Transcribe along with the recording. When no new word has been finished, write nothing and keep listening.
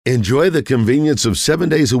Enjoy the convenience of 7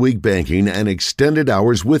 days a week banking and extended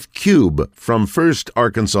hours with Cube from First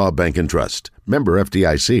Arkansas Bank and Trust. Member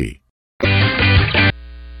FDIC.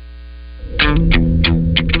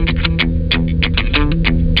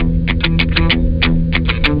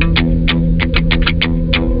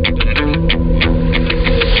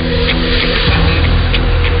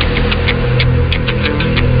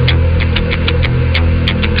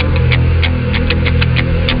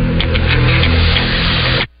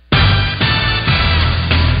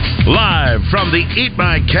 From the Eat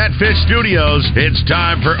My Catfish studios, it's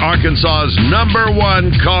time for Arkansas's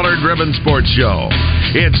 #1 collar-driven sports show.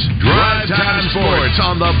 It's Drive Time Sports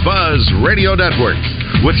on the Buzz Radio Network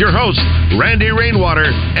with your hosts, Randy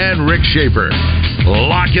Rainwater and Rick Shaeffer.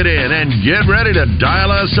 Lock it in and get ready to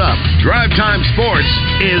dial us up. Drive Time Sports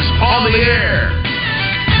is on the air.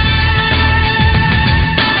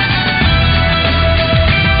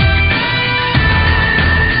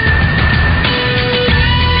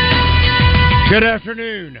 Good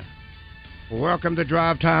afternoon. Welcome to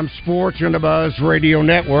Drive Time Sports on the Buzz Radio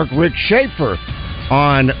Network. Rick Shaeffer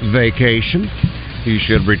on vacation. He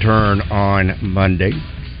should return on Monday.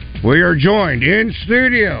 We are joined in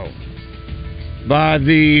studio by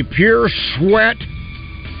the pure sweat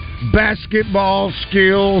basketball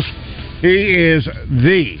skills. He is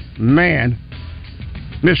the man,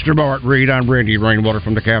 Mr. Bart Reed. I'm Randy Rainwater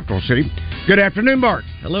from the capital city. Good afternoon, Bart.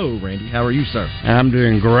 Hello, Randy. How are you, sir? I'm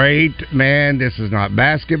doing great, man. This is not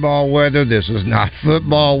basketball weather. This is not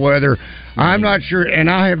football weather. I'm not sure, and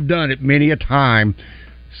I have done it many a time,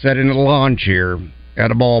 sat in a lawn chair at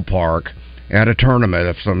a ballpark, at a tournament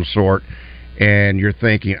of some sort, and you're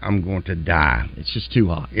thinking, I'm going to die. It's just too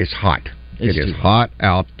hot. It's hot. It is hot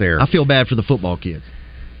out there. I feel bad for the football kids.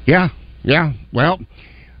 Yeah. Well,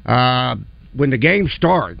 when the games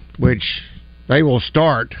start, which they will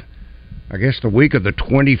start, I guess the week of the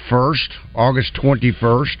 21st, August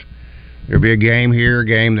 21st, there'll be a game here, a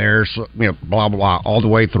game there, so, blah, blah, blah, all the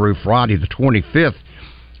way through Friday the 25th.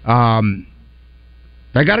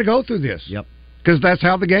 They got to go through this. Yep. Because that's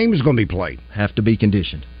how the game is going to be played. Have to be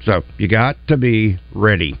conditioned. So you got to be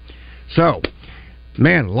ready. So,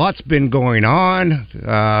 man, lots been going on.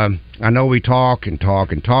 I know we talk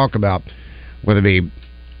about whether it be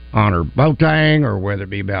Honor Boateng or whether it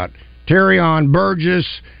be about Terrion Burgess.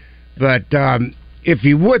 But if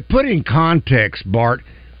you would put in context, Bart,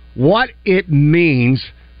 what it means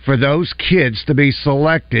for those kids to be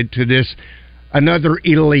selected to this another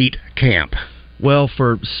elite camp. Well,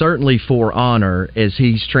 certainly for Honor as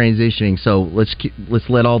he's transitioning. So let's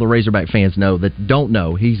let all the Razorback fans know that don't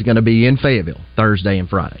know he's going to be in Fayetteville Thursday and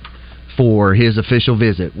Friday for his official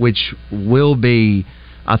visit, which will be,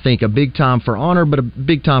 I think, a big time for Honor, but a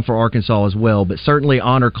big time for Arkansas as well. But certainly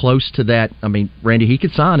Honor close to that. I mean, Randy, he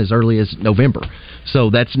could sign as early as November. So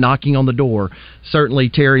that's knocking on the door. Certainly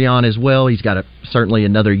Terrion as well. He's got certainly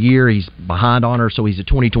another year. He's behind Honor, so he's at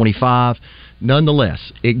 2025.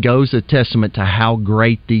 Nonetheless, it goes a testament to how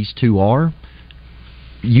great these two are.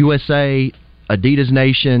 USA, Adidas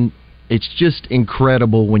Nation, it's just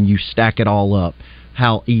incredible when you stack it all up,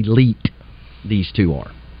 how elite these two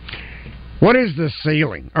are. What is the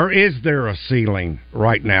ceiling, or is there a ceiling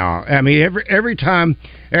right now? I mean, every time,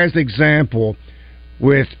 as example,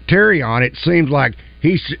 with Terrion, it seems like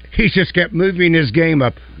he's just kept moving his game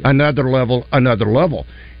up another level.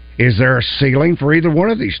 Is there a ceiling for either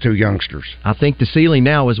one of these two youngsters? I think the ceiling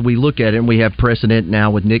now, as we look at it, and we have precedent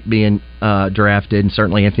now with Nick being drafted, and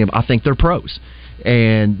certainly Anthony, I think they're pros.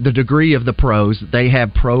 And the degree of the pros, they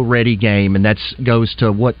have pro-ready game, and that goes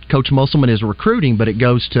to what Coach Musselman is recruiting, but it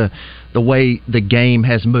goes to the way the game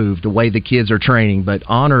has moved, the way the kids are training. But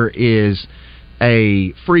Honor is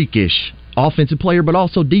a freakish offensive player, but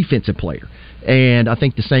also defensive player. And I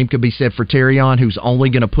think the same could be said for Terrion, who's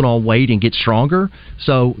only going to put on weight and get stronger.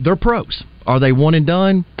 So they're pros. Are they one and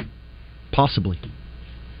done? Possibly.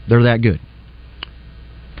 They're that good.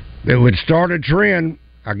 It would start a trend.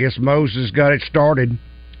 I guess Moses got it started,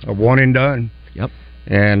 a one and done. Yep.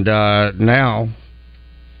 And now,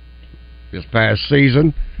 this past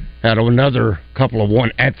season, had another couple of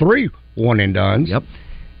three one and dones. Yep.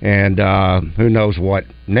 And who knows what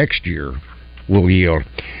next year will yield.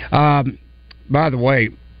 By the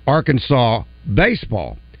way, Arkansas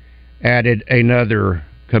baseball added another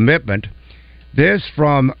commitment. This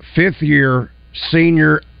from fifth-year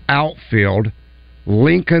senior outfield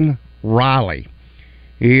Lincoln Riley.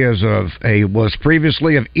 He was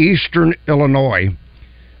previously of Eastern Illinois.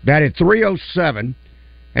 Batted .307,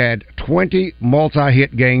 had 20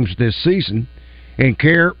 multi-hit games this season,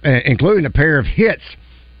 including a pair of hits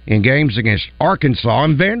in games against Arkansas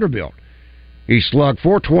and Vanderbilt. He slugged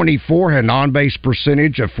 .424, had an on-base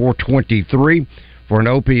percentage of .423 for an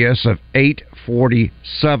OPS of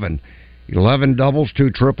 .847. 11 doubles,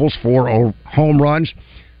 2 triples, 4 home runs,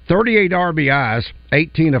 38 RBIs,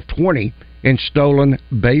 18 of 20 in stolen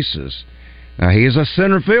bases. Now, he is a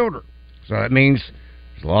center fielder, so that means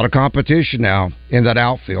there's a lot of competition now in that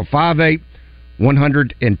outfield. 5'8",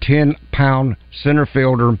 110-pound center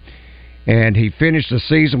fielder, and he finished the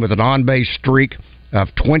season with an on-base streak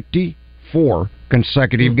of 24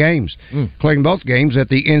 consecutive games, including both games at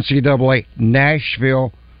the NCAA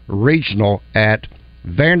Nashville Regional at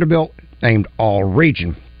Vanderbilt, named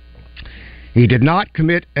All-Region. He did not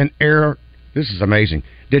commit an error. This is amazing.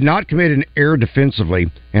 Did not commit an error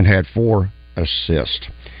defensively and had 4 assists.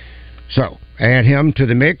 So, add him to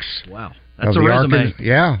the mix. Wow. That's a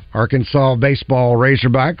resume. Arkansas baseball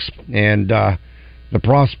Razorbacks, and the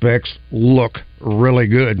prospects look really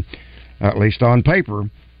good, at least on paper,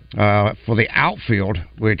 for the outfield,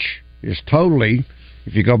 which is totally,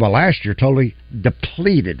 if you go by last year, totally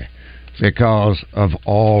depleted because of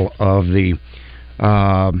all of the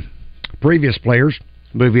previous players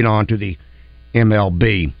moving on to the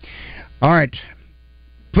MLB. All right,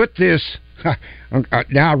 put this,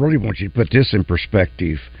 now I really want you to put this in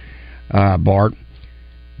perspective, Bart.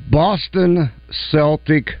 Boston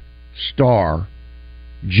Celtic star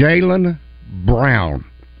Jaylen Brown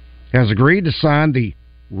has agreed to sign the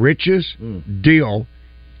richest deal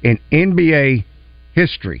in NBA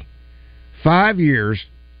history. 5 years,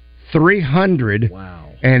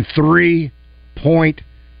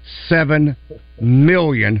 $303.7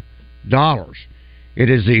 million. It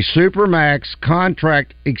is the Supermax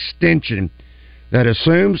contract extension that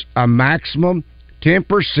assumes a maximum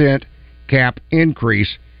 10% cap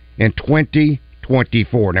increase in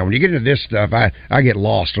 2024. Now, when you get into this stuff, I get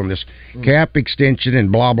lost on this cap extension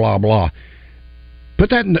and blah, blah, blah.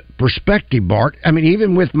 Put that in perspective, Bart. I mean,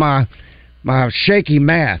 even with my shaky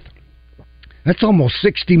math, that's almost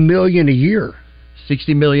 $60 million a year.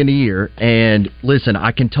 $60 million a year. And listen,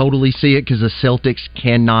 I can totally see it because the Celtics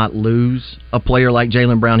cannot lose a player like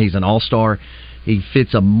Jaylen Brown. He's an all-star. He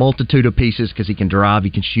fits a multitude of pieces because he can drive, he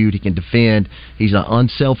can shoot, he can defend. He's an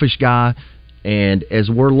unselfish guy. And as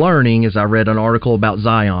we're learning, as I read an article about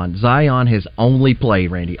Zion has only played,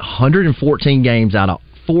 Randy, 114 games out of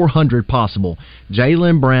 400 possible.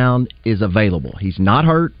 Jaylen Brown is available. He's not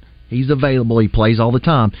hurt. He's available. He plays all the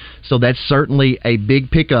time. So that's certainly a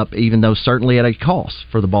big pickup, even though certainly at a cost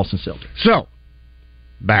for the Boston Celtics. So,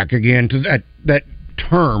 back again to that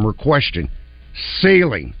term or question,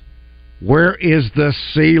 ceiling. Where is the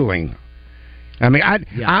ceiling? I mean,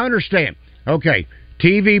 I understand. Okay,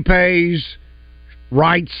 TV pays,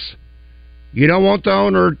 rights. You don't want the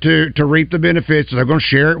owner to reap the benefits. They're going to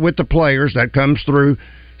share it with the players. That comes through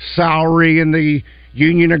salary and the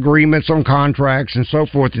union agreements on contracts and so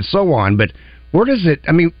forth and so on. But where does it?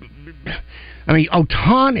 I mean,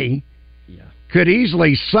 Ohtani could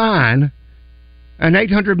easily sign an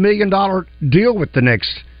 $800 million deal with the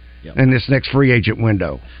next in this next free agent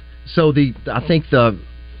window. So I think the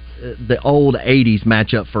old '80s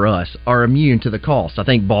matchup for us are immune to the cost. I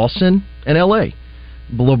think Boston and LA.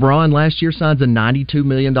 LeBron last year signs a $92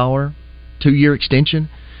 million 2-year extension.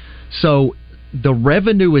 So the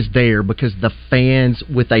revenue is there because the fans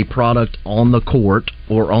with a product on the court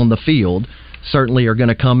or on the field certainly are going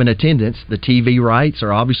to come in attendance. The TV rights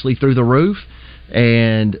are obviously through the roof.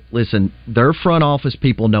 And listen, their front office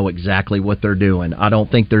people know exactly what they're doing. I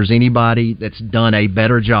don't think there's anybody that's done a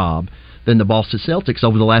better job than the Boston Celtics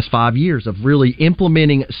over the last 5 years of really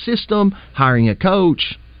implementing a system, hiring a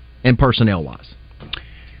coach, and personnel-wise.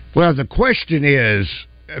 Well, the question is,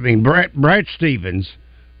 I mean, Brad Stevens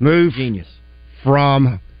moved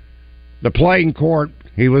from the playing court.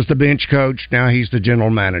 He was the bench coach. Now he's the general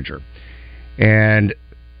manager. And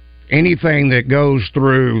anything that goes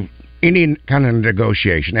through any kind of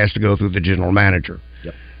negotiation has to go through the general manager.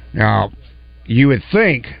 Yep. Now, you would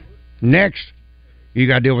think next you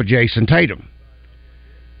got to deal with Jason Tatum.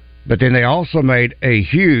 But then they also made a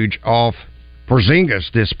huge off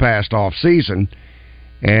Porzingis this past off season,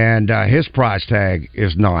 and his price tag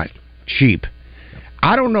is not cheap.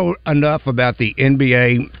 I don't know enough about the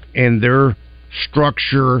NBA and their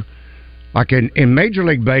structure. Like in Major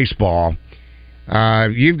League Baseball,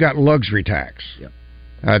 you've got luxury tax. Yep.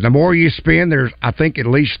 The more you spend, there's, I think, at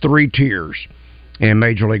least 3 tiers in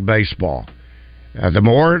Major League Baseball. The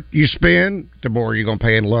more you spend, the more you're going to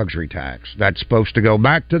pay in luxury tax. That's supposed to go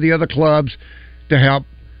back to the other clubs to help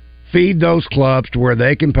feed those clubs to where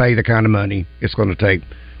they can pay the kind of money it's going to take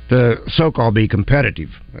to so-called be competitive.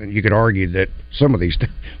 And you could argue that some of these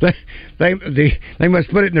they must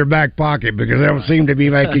put it in their back pocket because they don't seem to be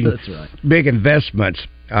making big investments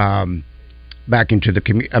back into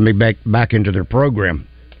back into their program.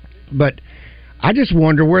 But I just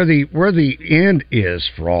wonder where the end is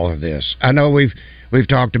for all of this. I know we've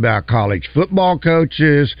talked about college football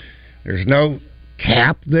coaches. There's no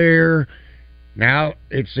cap there. Now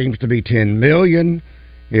it seems to be $10 million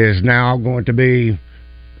is now going to be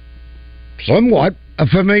somewhat a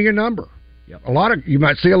familiar number. Yep. You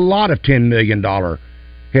might see a lot of $10 million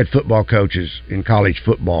head football coaches in college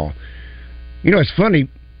football. You know, it's funny,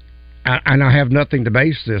 and I have nothing to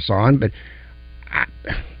base this on, but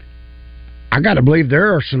I got to believe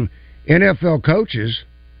there are some NFL coaches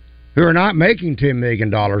who are not making $10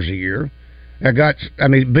 million a year. But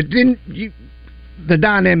then the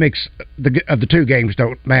dynamics of the two games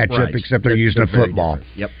don't match up, except they're using a football.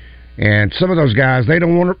 Yep. And some of those guys, they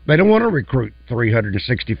don't want to recruit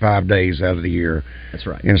 365 days out of the year. That's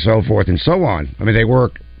right. And so forth and so on. I mean, they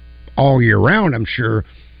work all year round, I'm sure,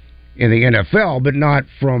 in the NFL, but not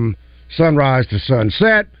from sunrise to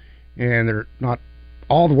sunset. And they're not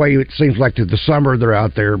all the way, it seems like, to the summer they're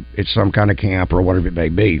out there at some kind of camp or whatever it may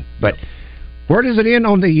be. But where does it end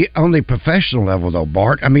on the professional level, though,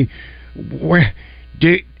 Bart? I mean, who's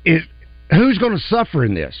going to suffer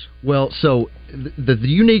in this? Well, so the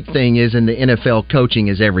unique thing is in the NFL, coaching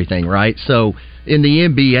is everything, right? So in the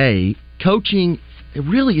NBA, coaching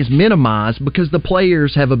really is minimized because the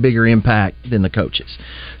players have a bigger impact than the coaches.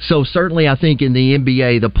 So certainly I think in the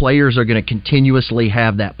NBA, the players are going to continuously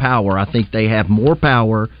have that power. I think they have more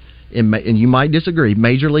power, and you might disagree,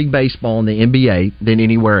 Major League Baseball and the NBA than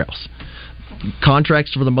anywhere else.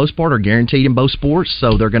 Contracts, for the most part, are guaranteed in both sports,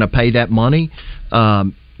 so they're going to pay that money.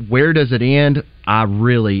 Where does it end? I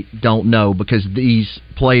really don't know, because these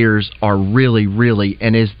players are really, really,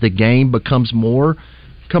 and as the game becomes more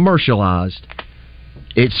commercialized,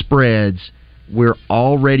 it spreads. We're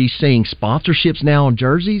already seeing sponsorships now on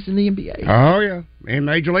jerseys in the NBA. Oh, yeah, in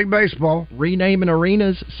Major League Baseball. Renaming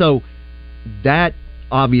arenas. So that,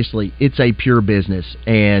 obviously, it's a pure business,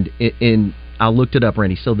 and I looked it up,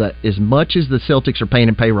 Randy, so that as much as the Celtics are paying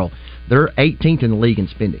in payroll, they're 18th in the league in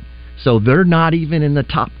spending. So they're not even in the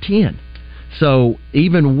top 10. So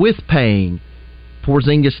even with paying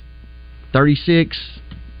Porzingis 36,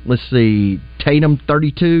 let's see, Tatum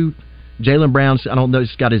 32, Jaylen Brown, I don't know,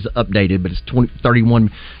 it's got his updated, but it's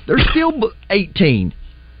 31. They're still 18.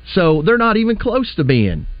 So they're not even close to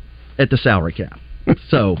being at the salary cap.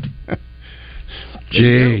 So,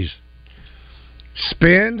 jeez.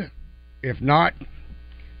 Spend. If not,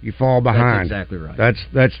 you fall behind. That's exactly right.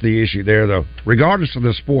 That's the issue there, though. Regardless of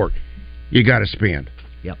the sport, you got to spend.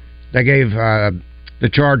 Yep. They gave the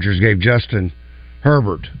Chargers gave Justin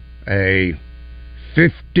Herbert a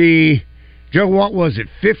 50. Joe, what was it?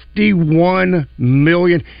 $51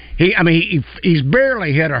 million. He's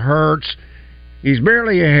barely ahead of Hurts. He's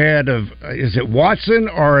barely ahead of, is it Watson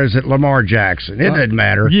or is it Lamar Jackson? It doesn't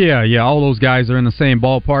matter. Yeah, all those guys are in the same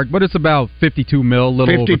ballpark, but it's about 52 mil, a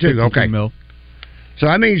little 52, over 52 mil. So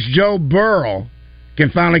that means Joe Burrow can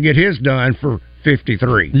finally get his done for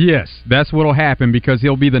 53. Yes, that's what will happen, because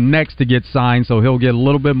he'll be the next to get signed, so he'll get a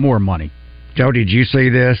little bit more money. Joe, did you see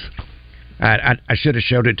this? I should have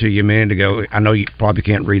showed it to you a minute ago. I know you probably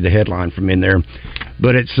can't read the headline from in there,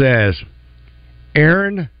 but it says,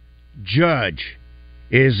 Aaron Judge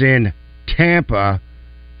is in Tampa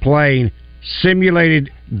playing simulated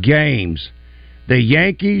games. The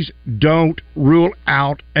Yankees don't rule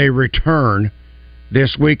out a return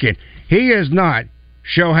this weekend. He is not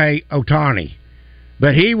Shohei Ohtani,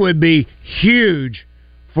 but he would be huge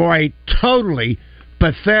for a totally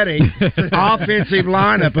pathetic offensive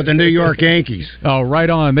lineup of the New York Yankees. Oh, right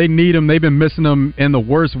on. They need him. They've been missing him in the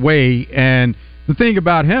worst way, and the thing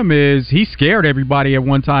about him is he scared everybody at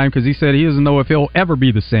one time because he said he doesn't know if he'll ever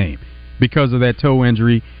be the same because of that toe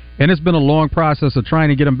injury, and it's been a long process of trying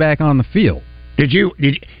to get him back on the field. Have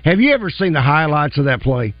you ever seen the highlights of that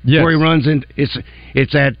play? Yes. Where he runs in?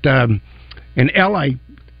 It's at in L.A.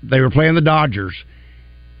 They were playing the Dodgers.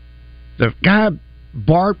 The guy,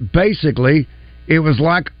 Bart, basically, it was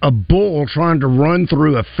like a bull trying to run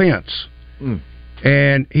through a fence.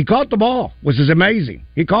 And he caught the ball, which is amazing.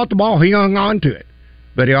 He caught the ball. He hung on to it.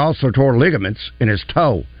 But he also tore ligaments in his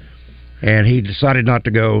toe. And he decided not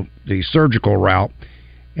to go the surgical route.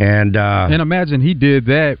 And imagine he did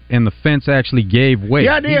that, and the fence actually gave way.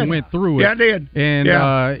 Yeah, I did. He went through it. Yeah, I did. And,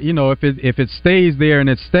 if it stays there and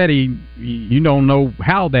it's steady, you don't know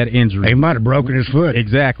how that injury. He might have broken his foot.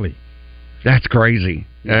 Exactly. That's crazy.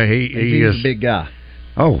 He is is a big guy.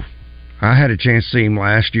 Oh, I had a chance to see him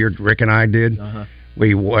last year. Rick and I did.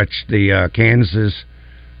 We watched the Kansas,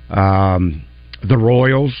 the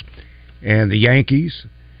Royals, and the Yankees,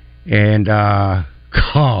 and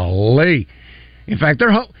golly, in fact,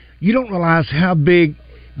 you don't realize how big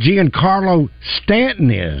Giancarlo Stanton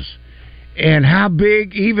is, and how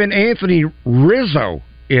big even Anthony Rizzo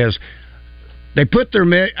is. They put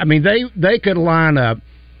they could line up,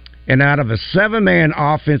 and out of a 7-man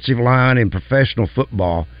offensive line in professional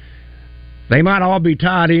football, they might all be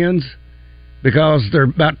tight ends because they're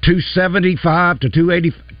about 275 to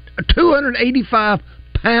 285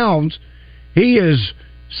 pounds. He is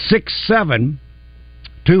 6'7",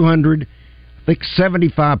 200. I think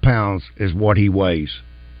 75 pounds is what he weighs.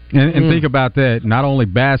 And think about that. Not only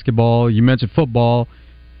basketball, you mentioned football.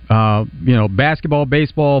 Basketball,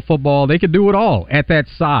 baseball, football. They could do it all at that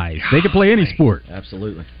size. They could play any sport.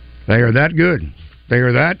 Absolutely. They are that good. They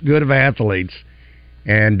are that good of athletes.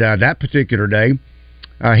 And that particular day,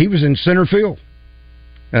 he was in center field.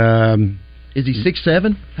 Is he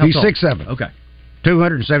 6'7"? He's 6'7". Okay.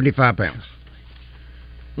 275 pounds.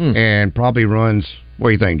 And probably runs, what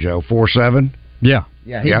do you think, Joe, 4.7? Yeah.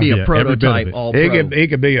 Yeah, he'd be a prototype all-pro. He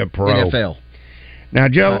could be a pro. NFL. Now,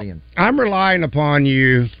 Joe, I'm relying upon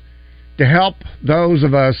you to help those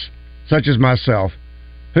of us, such as myself,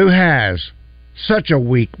 who has such a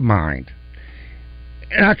weak mind.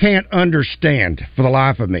 And I can't understand for the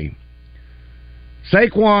life of me.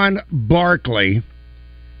 Saquon Barkley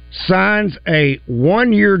signs a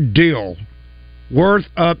 1-year deal worth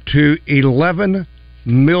up to $11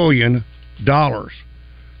 million.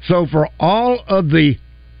 So for all of the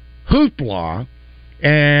hoopla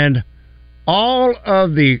and all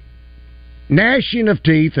of the gnashing of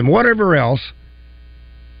teeth and whatever else,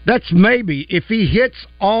 that's maybe, if he hits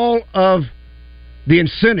all of the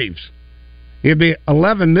incentives, it'd be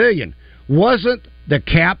 $11 million. Wasn't the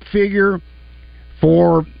cap figure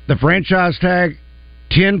for the franchise tag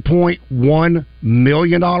 $10.1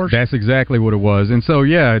 million? That's exactly what it was. And so,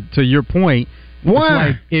 yeah, to your point,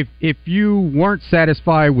 why? Like if you weren't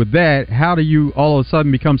satisfied with that, how do you all of a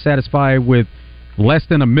sudden become satisfied with less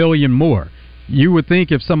than $1 million more? You would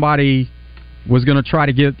think if somebody was going to try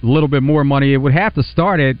to get a little bit more money, it would have to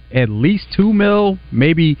start at least $2 million,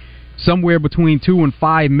 maybe somewhere between $2 and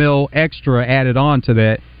 $5 million extra added on to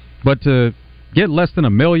that. But to get less than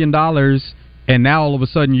 $1 million, and now all of a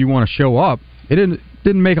sudden you want to show up, it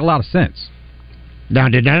didn't make a lot of sense. Now,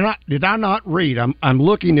 did I not read? I'm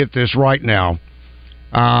looking at this right now.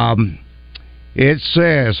 It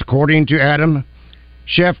says, according to Adam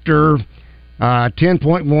Shaeffer,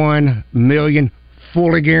 $10.1 million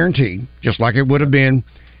fully guaranteed, just like it would have been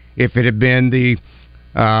if it had been the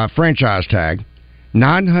franchise tag.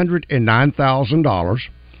 $909,000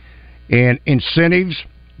 in incentives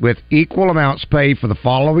with equal amounts paid for the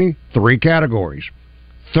following 3 categories: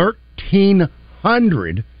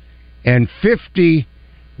 1,350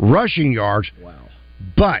 rushing yards. Wow!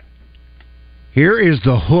 But here is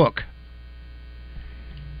the hook: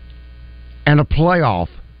 and a playoff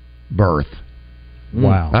berth.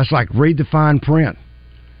 Wow. That's like read the fine print.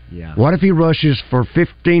 Yeah. What if he rushes for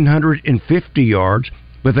 1,550 yards,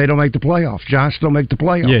 but they don't make the playoffs? Giants don't make the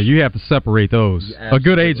playoffs. Yeah, you have to separate those. Yeah, a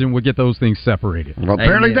good agent would get those things separated. Well,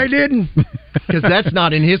 apparently they didn't. Because that's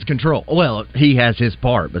not in his control. Well, he has his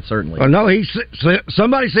part, but certainly. Well, no,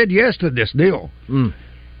 somebody said yes to this deal.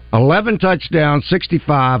 11 touchdowns,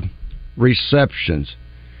 65 receptions.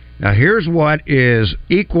 Now, here's what is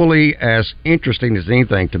equally as interesting as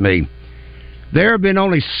anything to me. There have been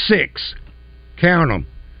only 6, count them,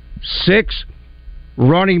 6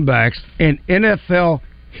 running backs in NFL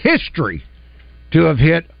history to have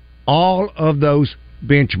hit all of those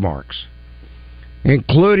benchmarks,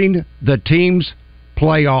 including the team's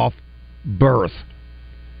playoff berth.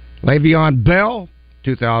 Le'Veon Bell,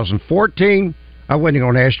 2014. I wasn't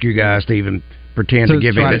going to ask you guys to even pretend to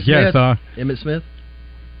give him Yes, Emmitt Smith.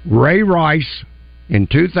 Ray Rice in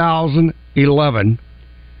 2011.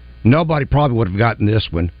 Nobody probably would have gotten this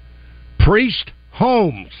one. Priest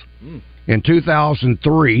Holmes in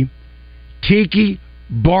 2003. Tiki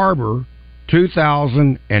Barber,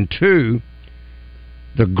 2002.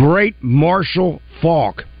 The great Marshall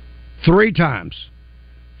Faulk, 3 times,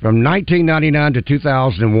 from 1999 to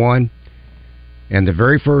 2001. And the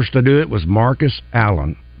very first to do it was Marcus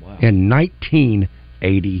Allen in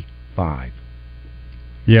 1985.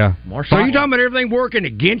 Yeah. So you talking about everything working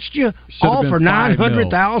against you? All for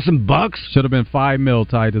 $900,000? Should have been $5 million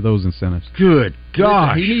tied to those incentives. Good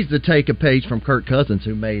gosh! He needs to take a page from Kirk Cousins,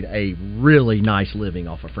 who made a really nice living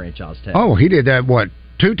off a franchise tag. Oh, he did that, what,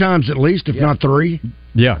 2 times at least, if not 3.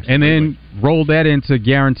 Yeah, and then roll that into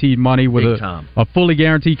guaranteed money with a fully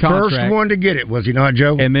guaranteed contract. First one to get it, was he not,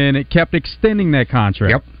 Joe? And then it kept extending that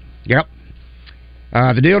contract. Yep.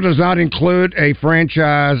 The deal does not include no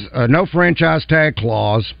franchise tag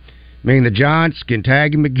clause, meaning the Giants can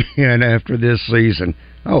tag him again after this season.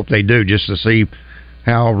 I hope they do, just to see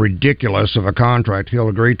how ridiculous of a contract he'll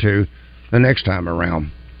agree to the next time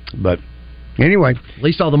around. But anyway, at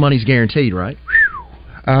least all the money's guaranteed, right?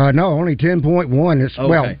 No, only 10.1. It's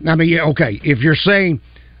well, I mean, okay. If you're saying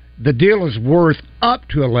the deal is worth up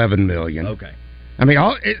to $11 million, okay. I mean,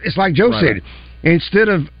 it's like Joe said. Instead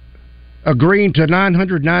of agreeing to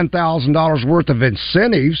 $909,000 worth of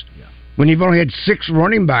incentives, when you've only had 6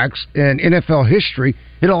 running backs in NFL history,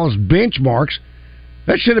 hit all those benchmarks,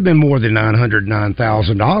 that should have been more than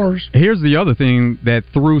 $909,000. Here's the other thing that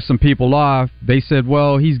threw some people off. They said,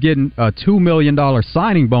 well, he's getting a $2 million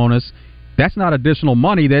signing bonus. That's not additional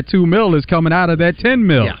money. That $2 million is coming out of that $10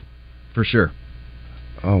 million. Yeah, for sure.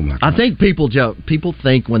 Oh, my God. I think people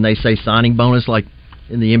think when they say signing bonus, like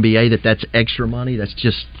in the NBA, that's extra money. That's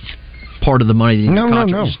just part of the money. No.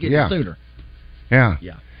 Just get it sooner. Yeah.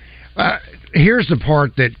 Here's the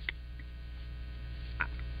part that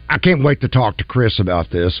I can't wait to talk to Chris about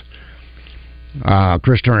this.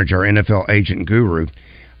 Chris Turnage, our NFL agent guru.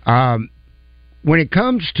 When it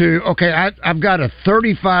comes to, I've got a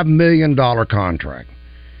 $35 million contract,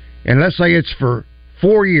 and let's say it's for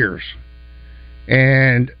 4 years,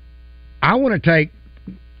 and I want to take,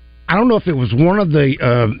 I don't know if it was one of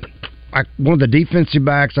the defensive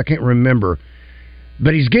backs, I can't remember,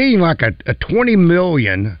 but he's getting like a $20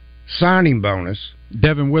 million signing bonus.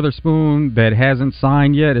 Devin Witherspoon that hasn't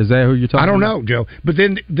signed yet. Is that who you're talking about? I don't know, Joe. But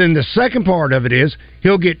then the second part of it is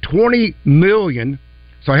he'll get $20 million.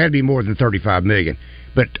 So it had to be more than $35 million.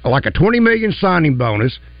 But like a $20 million signing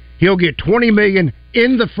bonus, he'll get $20 million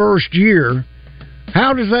in the first year.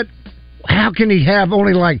 How can he have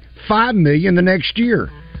only like $5 million the next year?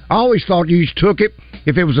 I always thought you just took it,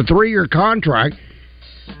 if it was a 3-year contract,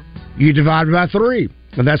 you divide it by 3.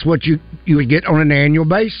 And that's what you would get on an annual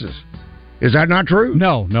basis. Is that not true?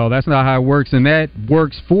 No, that's not how it works. And that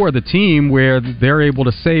works for the team where they're able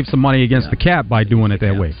to save some money against the cap by doing it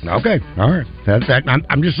that way. Okay, all right.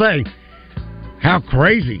 I'm just saying how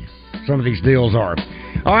crazy some of these deals are.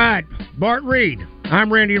 All right, Bart Reed.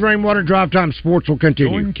 I'm Randy Rainwater. Drive Time Sports will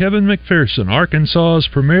continue. Join Kevin McPherson, Arkansas's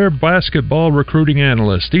premier basketball recruiting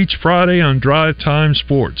analyst, each Friday on Drive Time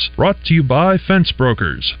Sports. Brought to you by Fence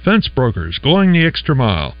Brokers. Fence Brokers, going the extra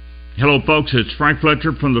mile. Hello, folks. It's Frank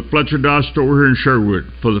Fletcher from the Fletcher Dodge store here in Sherwood.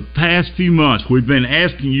 For the past few months, we've been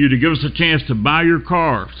asking you to give us a chance to buy your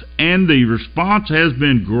cars, and the response has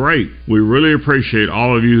been great. We really appreciate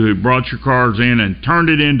all of you who brought your cars in and turned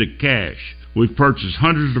it into cash. We've purchased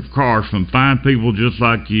hundreds of cars from fine people just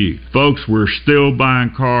like you. Folks, we're still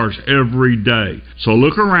buying cars every day. So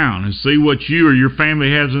look around and see what you or your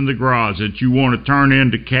family has in the garage that you want to turn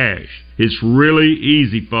into cash. It's really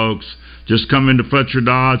easy, folks. Just come into Fletcher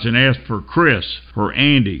Dodge and ask for Chris or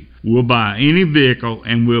Andy. We'll buy any vehicle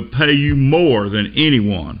and we'll pay you more than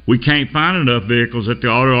anyone. We can't find enough vehicles at the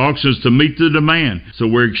auto auctions to meet the demand, so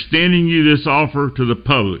we're extending you this offer to the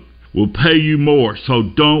public. We'll pay you more, so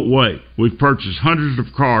don't wait. We've purchased hundreds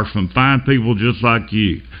of cars from fine people just like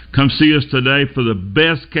you. Come see us today for the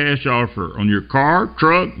best cash offer on your car,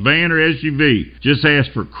 truck, van, or SUV. Just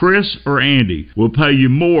ask for Chris or Andy. We'll pay you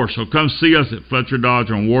more, so come see us at Fletcher Dodge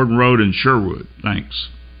on Warden Road in Sherwood. Thanks.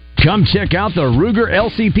 Come check out the Ruger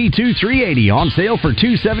LCP2 380 on sale for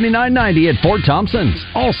 $279.90 at Fort Thompson's.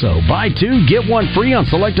 Also, buy 2, get 1 free on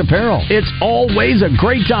select apparel. It's always a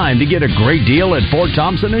great time to get a great deal at Fort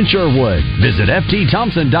Thompson in Sherwood. Visit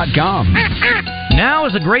ftthompson.com. Now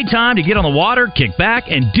is a great time to get on the water, kick back,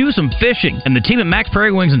 and do some fishing. And the team at Max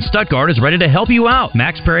Prairie Wings in Stuttgart is ready to help you out.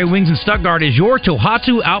 Max Prairie Wings in Stuttgart is your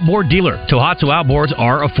Tohatsu outboard dealer. Tohatsu outboards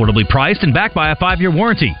are affordably priced and backed by a 5-year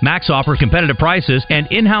warranty. Max offers competitive prices and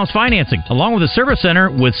in-house financing, along with a service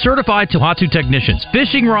center with certified Tohatsu technicians.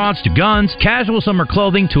 Fishing rods to guns, casual summer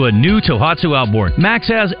clothing to a new Tohatsu outboard. Max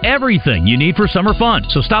has everything you need for summer fun.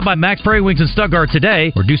 So stop by Max Prairie Wings in Stuttgart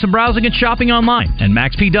today or do some browsing and shopping online at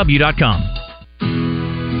maxpw.com.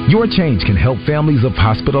 Your change can help families of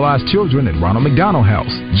hospitalized children at Ronald McDonald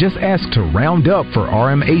House. Just ask to round up for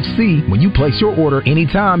RMHC when you place your order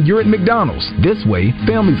anytime you're at McDonald's. This way,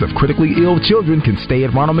 families of critically ill children can stay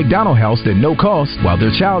at Ronald McDonald House at no cost while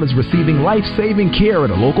their child is receiving life-saving care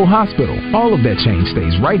at a local hospital. All of that change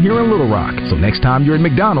stays right here in Little Rock. So next time you're at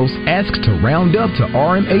McDonald's, ask to round up to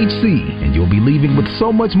RMHC, and you'll be leaving with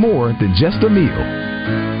so much more than just a meal.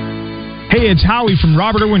 Hey, it's Howie from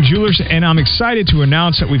Robert Irwin Jewelers, and I'm excited to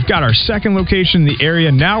announce that we've got our second location in the area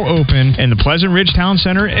now open in the Pleasant Ridge Town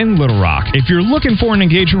Center in Little Rock. If you're looking for an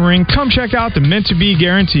engagement ring, come check out the Meant to Be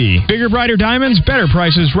Guarantee. Bigger, brighter diamonds, better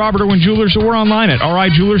prices, Robert Irwin Jewelers, or online at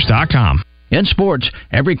rijewelers.com. In sports,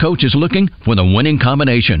 every coach is looking for the winning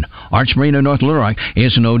combination. Arch Marine in North Little Rock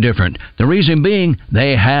is no different. The reason being,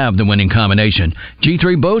 they have the winning combination.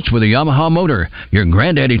 G3 boats with a Yamaha motor. Your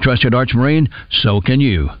granddaddy trusted Arch Marine, so can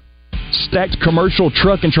you. Stacked Commercial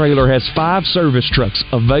Truck and Trailer has 5 service trucks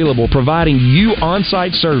available, providing you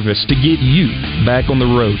on-site service to get you back on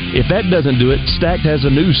the road. If that doesn't do it, Stacked has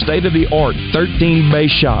a new state-of-the-art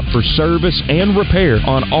 13-bay shop for service and repair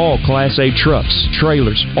on all Class A trucks,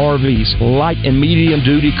 trailers, RVs, light and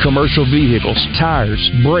medium-duty commercial vehicles, tires,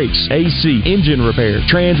 brakes, AC, engine repair,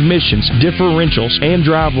 transmissions, differentials, and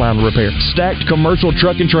driveline repair. Stacked Commercial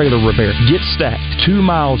Truck and Trailer Repair. Get Stacked 2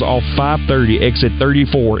 miles off 530 exit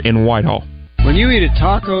 34 in Whitehall. When you eat at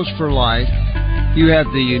Tacos for Life, you have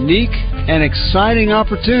the unique and exciting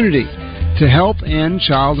opportunity to help end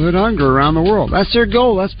childhood hunger around the world. That's their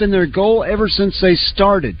goal. That's been their goal ever since they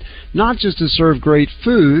started. Not just to serve great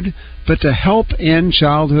food, but to help end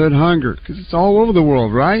childhood hunger. Because it's all over the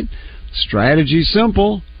world, right? Strategy's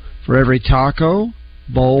simple. For every taco,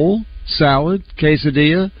 bowl, salad,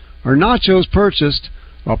 quesadilla, or nachos purchased,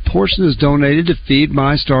 a portion is donated to Feed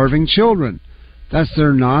My Starving Children. That's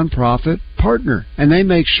their nonprofit partner, and they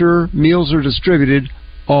make sure meals are distributed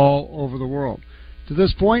all over the world. To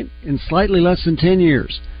this point, in slightly less than 10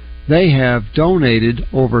 years, they have donated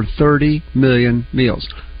over 30 million meals.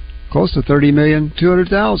 Close to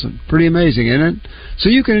 30,200,000. Pretty amazing, isn't it? So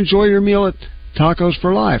you can enjoy your meal at Tacos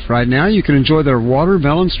for Life. Right now, you can enjoy their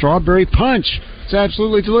watermelon strawberry punch. It's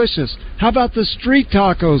absolutely delicious. How about the street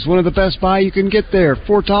tacos? One of the best buy you can get there.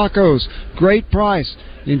 4 tacos. Great price.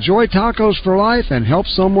 Enjoy Tacos for Life and help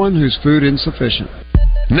someone who's food insufficient.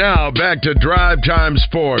 Now back to Drive Time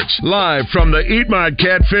Sports, live from the Eat My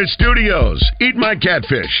Catfish studios. Eat My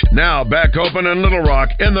Catfish, now back open in Little Rock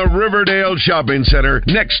in the Riverdale Shopping Center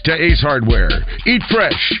next to Ace Hardware. Eat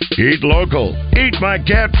fresh, eat local, Eat My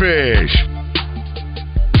Catfish.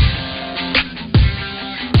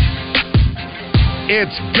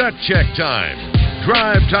 It's Gut Check time.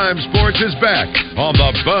 Drive Time Sports is back on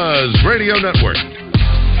the Buzz Radio Network.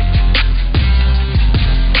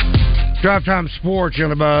 Drive Time Sports on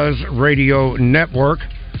the Buzz Radio Network.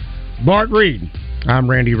 Bart Reed. I'm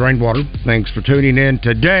Randy Rainwater. Thanks for tuning in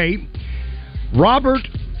today. Robert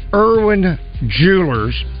Irwin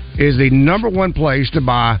Jewelers is the #1 place to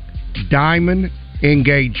buy diamond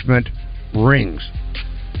engagement rings.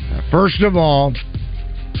 Now, first of all,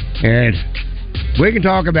 and we can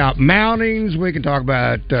talk about mountings, we can talk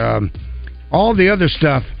about all the other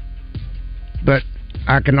stuff, but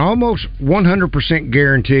I can almost 100%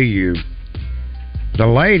 guarantee you the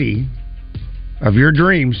lady of your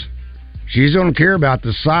dreams, she's going to care about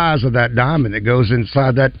the size of that diamond that goes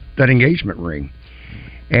inside that engagement ring.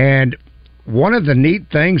 And one of the neat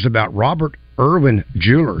things about Robert Irwin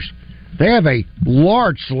Jewelers, they have a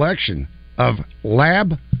large selection of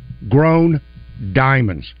lab-grown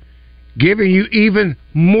diamonds, giving you even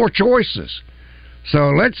more choices.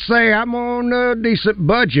 So let's say I'm on a decent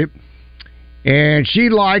budget, and she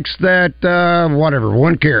likes that,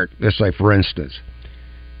 1 carat, let's say, for instance.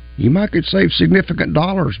 You might could save significant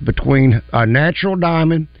dollars between a natural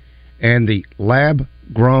diamond and the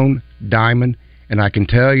lab-grown diamond, and I can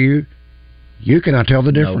tell you, you cannot tell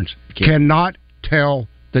the difference. No, cannot tell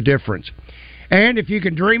the difference. And if you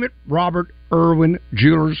can dream it, Robert Irwin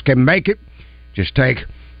Jewelers can make it. Just take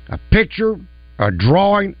a picture, a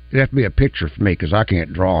drawing. It has to be a picture for me because I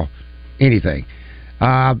can't draw anything.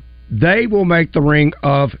 They will make the ring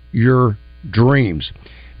of your dreams.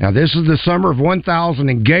 Now, this is the summer of 1,000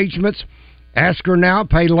 engagements. Ask her now,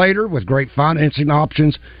 pay later with great financing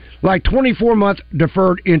options like 24-month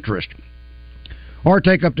deferred interest. Or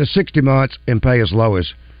take up to 60 months and pay a low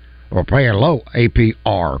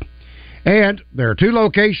APR. And there are 2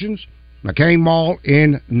 locations, McCain Mall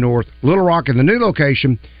in North Little Rock, and the new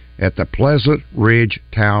location at the Pleasant Ridge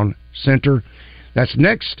Town Center. That's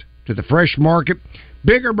next to the Fresh Market.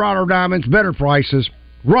 Bigger, broader diamonds, better prices.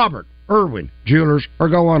 Robert Irwin Jewelers, or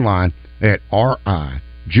go online at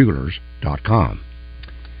rijewelers.com.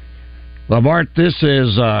 Well, Bart, this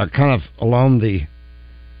is kind of along the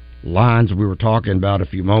lines we were talking about a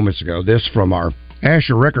few moments ago. This from our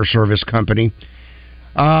Asher Wrecker Service Company.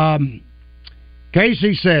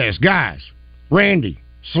 Casey says, guys, Randy,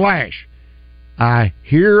 Slash, I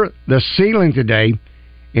hear the ceiling today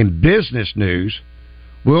in business news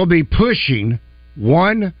will be pushing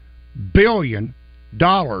 $1 billion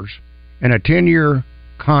in a 10-year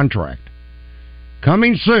contract.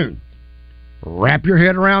 coming soon. Wrap your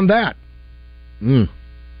head around that.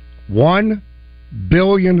 $1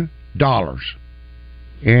 billion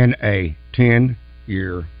in a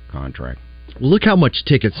 10-year contract. Look how much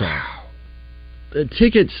tickets are.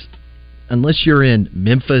 Tickets, unless you're in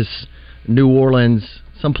Memphis, New Orleans,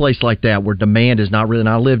 someplace like that where demand is not really. And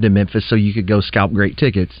I lived in Memphis, so you could go scalp great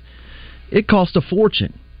tickets. It costs a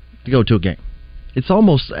fortune to go to a game. It's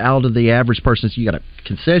almost out of the average person. So you got a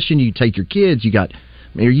concession. You take your kids. You got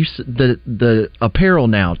the apparel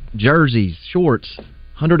now, jerseys, shorts,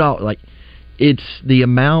 $100. Like, it's the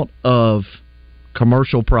amount of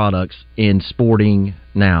commercial products in sporting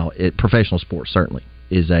now. Professional sports certainly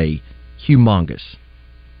is a humongous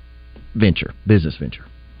business venture.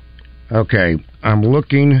 Okay, I'm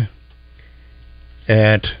looking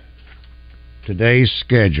at today's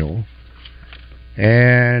schedule,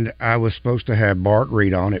 and I was supposed to have Bart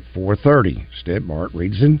Reed on at 4:30. Instead, Bart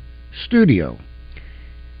Reed's in studio.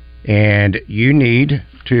 And you need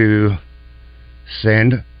to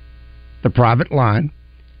send the private line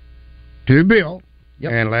to Bill,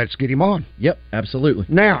 and let's get him on. Yep, absolutely.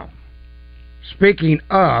 Now, speaking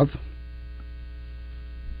of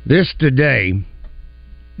this today,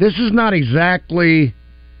 this is not exactly,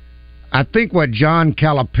 I think, what John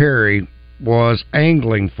Calipari was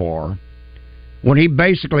angling for when he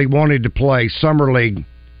basically wanted to play Summer League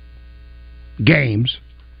games.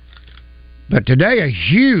 But today, a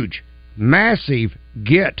huge, massive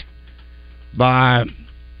get by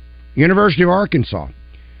University of Arkansas.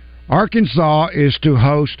 Arkansas is to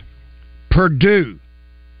host Purdue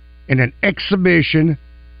in an exhibition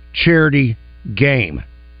charity game.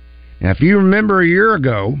 Now, if you remember a year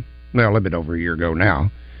ago, well, a little bit over a year ago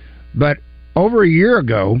now, but over a year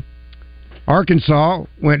ago, Arkansas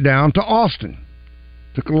went down to Austin.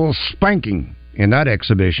 Took a little spanking in that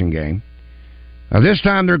exhibition game. Now, this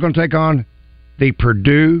time they're going to take on the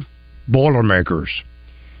Purdue Boilermakers.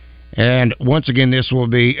 And once again, this will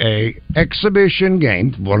be a exhibition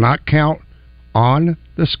game. Will not count on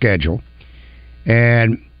the schedule.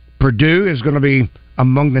 And Purdue is going to be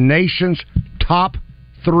among the nation's top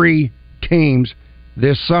 3 teams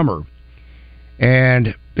this summer.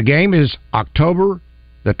 And the game is October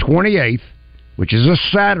the 28th, which is a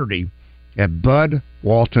Saturday, at Bud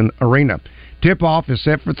Walton Arena. Tip-off is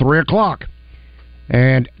set for 3 o'clock.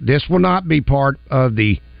 And this will not be part of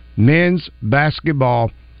the men's basketball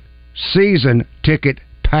season ticket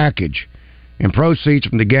package. And proceeds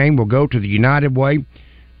from the game will go to the United Way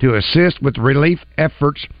to assist with relief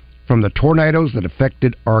efforts from the tornadoes that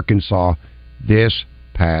affected Arkansas this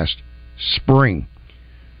past spring.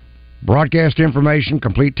 Broadcast information,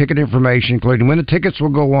 complete ticket information, including when the tickets will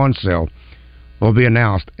go on sale, will be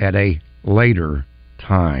announced at a later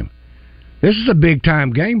time. This is a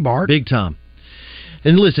big-time game, Bart. Big time.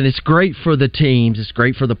 And listen, it's great for the teams, it's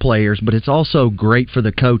great for the players, but it's also great for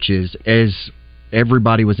the coaches, as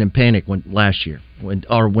everybody was in panic last year,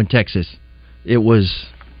 when Texas, it was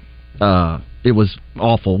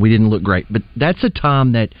awful. We didn't look great. But that's a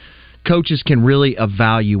time that coaches can really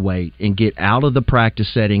evaluate and get out of the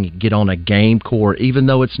practice setting and get on a game court, even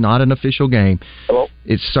though it's not an official game. Hello?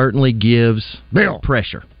 It certainly gives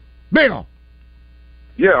pressure. Bill!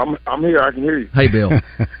 Yeah, I'm here. I can hear you. Hey, Bill.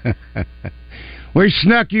 We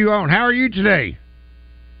snuck you on. How are you today?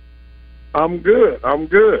 I'm good.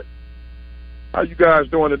 How you guys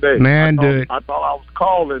doing today? Man, I thought I was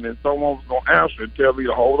calling and someone was going to answer and tell me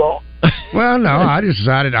to hold on. Well, no, I just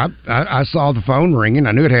decided I saw the phone ringing.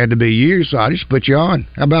 I knew it had to be you, so I just put you on.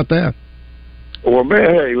 How about that? Well,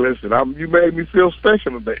 man, hey, listen, you made me feel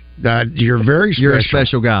special today. You're very special. You're a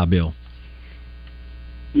special guy, Bill.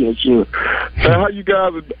 Yeah, sure. How you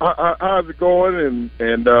guys? How's it going?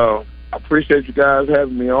 And I appreciate you guys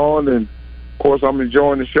having me on. And of course, I'm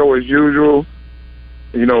enjoying the show as usual.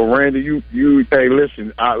 You know, Randy, you hey,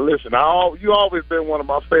 listen, you always been one of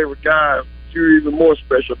my favorite guys. You're even more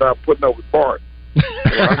special about putting up with Bart.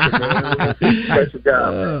 Special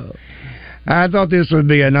guy. I thought this would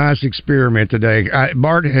be a nice experiment today.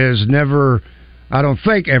 Bart has never, I don't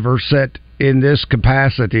think, ever sat in this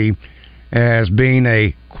capacity as being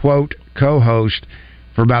a, quote, co-host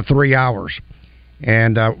for about 3 hours.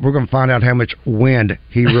 And we're going to find out how much wind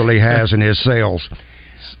he really has in his sails.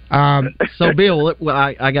 So, Bill,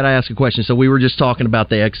 I got to ask a question. So we were just talking about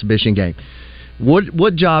the exhibition game.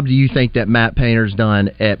 What job do you think that Matt Painter's done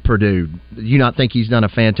at Purdue? Do you not think he's done a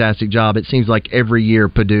fantastic job? It seems like every year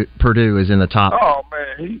Purdue is in the top. Oh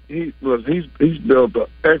man, he's built an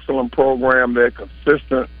excellent program. They're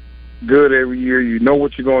consistent, good every year. You know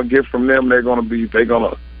what you're going to get from them. They're going to be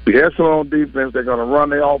excellent on defense. They're going to run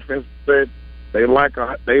their offense. They like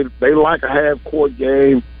a half court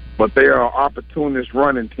game, but they are an opportunist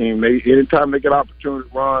running team. Anytime they get opportunity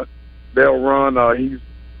to run, they'll run.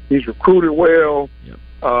 He's recruited well. Yep.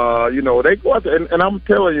 They go out there, and I'm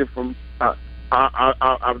telling you, from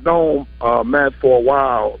I've known Matt for a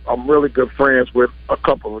while. I'm really good friends with a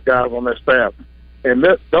couple of guys on their staff, and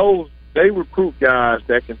they recruit guys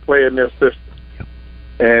that can play in their system,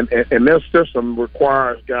 and their system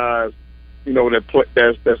requires guys,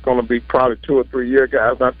 that's going to be probably 2 or 3 year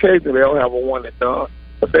guys. Now, occasionally they'll have a one and done,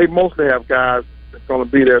 but they mostly have guys that's going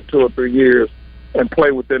to be there 2 or 3 years and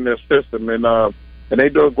play within their system, and they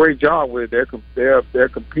do a great job with it. They're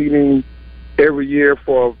competing every year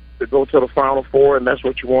to go to the Final Four, and that's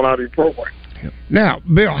what you want out of your program. Now,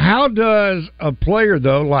 Bill, how does a player,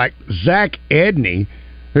 though, like Zach Edney,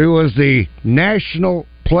 who was the National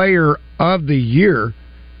Player of the Year,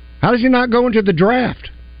 how does he not go into the draft?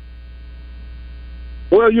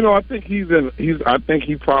 Well, I think I think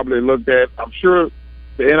he probably looked at. I'm sure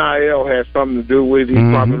the NIL has something to do with it. He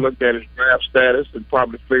probably looked at his draft status and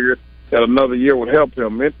probably figured that another year would help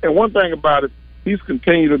him. And one thing about it, he's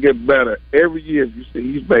continued to get better every year. You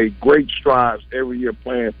see, he's made great strides every year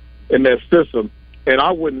playing in that system. And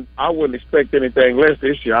I wouldn't expect anything less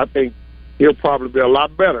this year. I think he'll probably be a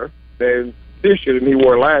lot better than this year than he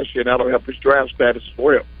were last year. And that'll help his draft status as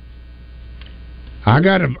well. I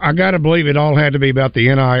gotta believe it all had to be about the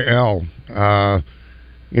NIL.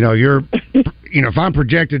 If I'm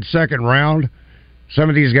projected second round, some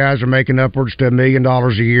of these guys are making upwards to $1 million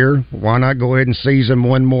a year. Why not go ahead and seize them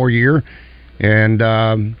one more year? And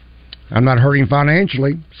I'm not hurting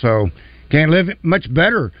financially, so can't live much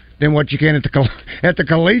better than what you can at the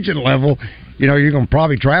collegiate level. You're going to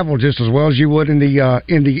probably travel just as well as you would in the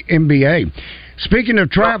NBA. Speaking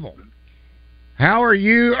of travel, how are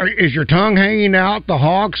you? Is your tongue hanging out? The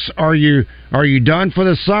Hawks? Are you done for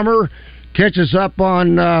the summer? Catch us up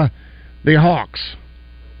on the Hawks.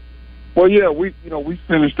 Well, yeah, we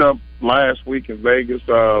finished up last week in Vegas.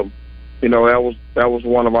 That was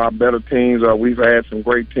one of our better teams. We've had some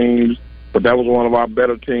great teams, but that was one of our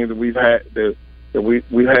better teams that we've had that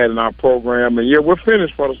we've had in our program. And yeah, we're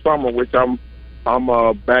finished for the summer, which I'm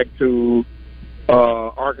back to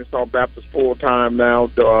Arkansas Baptist full time now.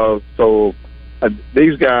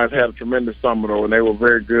 These guys had a tremendous summer though, and they were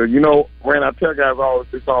very good. Rand, I tell guys all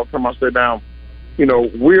the time. I sit down.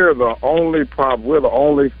 We're the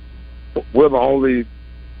only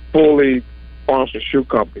fully sponsored shoe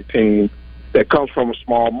company team that comes from a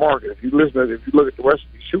small market. If you look at the rest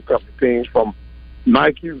of these shoe company teams, from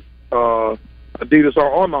Nike, Adidas,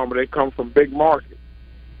 or Under Armour, they come from big markets.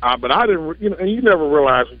 But I didn't, and you never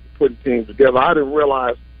realize when you're putting teams together. I didn't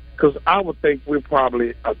realize, because I would think we're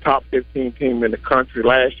probably a top 15 team in the country.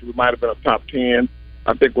 Last year we might have been a top 10.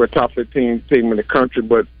 I think we're a top 15 team in the country,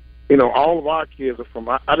 but all of our kids are from,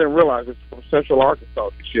 I didn't realize it's from Central Arkansas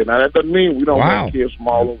this year. Now, that doesn't mean we don't have kids from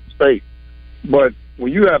all over the state. But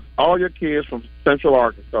when you have all your kids from Central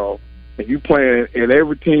Arkansas and you playing, and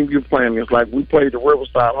every team you're playing, it's like we played the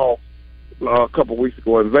Riverside Hawks a couple of weeks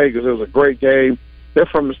ago in Vegas. It was a great game. They're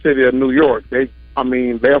from the city of New York. They're from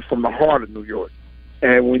the heart of New York.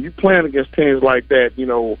 And when you're playing against teams like that,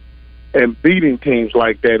 and beating teams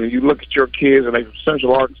like that, and you look at your kids, and they from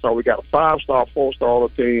Central Arkansas, we got a 5-star, 4-star on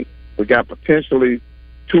the team. We got potentially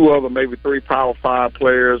 2 other, maybe 3 Power 5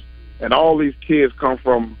 players, and all these kids come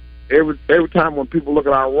from every time when people look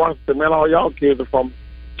at our roster, man, all y'all kids are from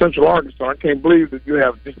Central Arkansas. I can't believe that you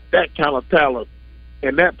have just that kind of talent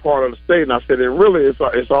in that part of the state. And I said, it really is.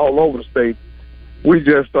 It's all over the state. We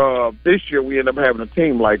just this year we ended up having a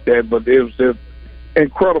team like that, but it was just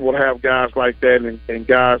incredible to have guys like that and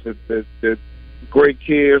guys that great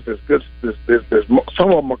kids. There's good. There's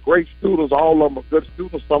some of them are great students. All of them are good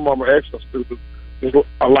students. Some of them are excellent students. Just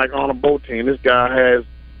like on a boat team, this guy has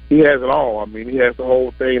it all. I mean, he has the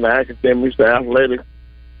whole thing: the academics, the athletics.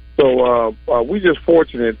 So we just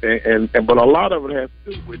fortunate, but a lot of it has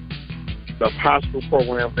to do with the high school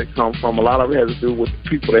programs they come from. A lot of it has to do with the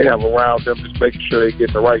people they have around them, just making sure they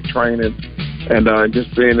get the right training and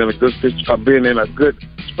just being in a good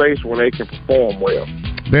space where they can perform well.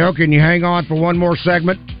 Bill, can you hang on for one more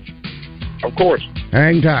segment? Of course.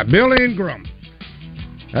 Hang tight. Bill Ingram.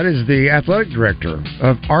 That is the athletic director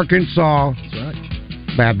of Arkansas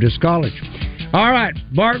Baptist College. All right.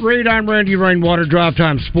 Bart Reed, I'm Randy Rainwater. Drive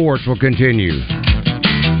Time Sports will continue.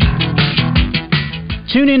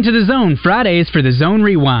 Tune into The Zone Fridays for The Zone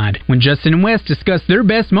Rewind, when Justin and Wes discuss their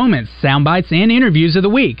best moments, sound bites, and interviews of the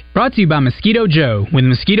week. Brought to you by Mosquito Joe. With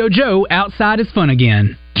Mosquito Joe, outside is fun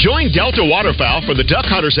again. Join Delta Waterfowl for the Duck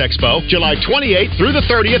Hunters Expo, July 28th through the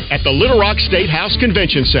 30th at the Little Rock State House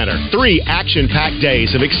Convention Center. 3 action-packed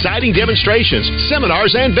days of exciting demonstrations,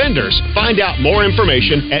 seminars, and vendors. Find out more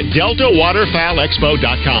information at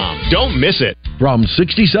DeltaWaterfowlExpo.com. Don't miss it. From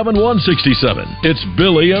 67-167, it's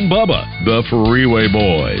Billy and Bubba, the Freeway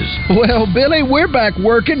Boys. Well, Billy, we're back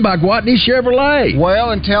working by Gwatney Chevrolet. Well,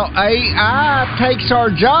 until AI takes our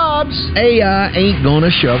jobs. AI ain't gonna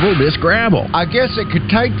shovel this gravel. I guess it could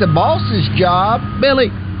take the boss's job. Billy,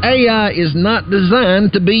 AI is not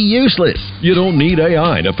designed to be useless. You don't need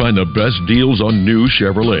AI to find the best deals on new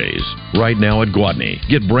Chevrolets. Right now at Gwatney,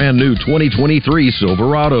 get brand new 2023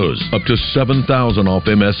 Silverados, up to $7,000 off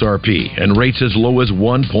MSRP and rates as low as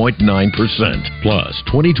 1.9%. Plus,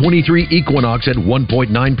 2023 Equinox at 1.9%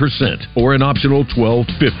 or an optional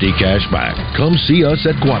 $1,250 cash back. Come see us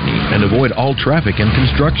at Gwatney and avoid all traffic and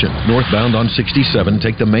construction. Northbound on 67,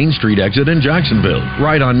 take the Main Street exit in Jacksonville.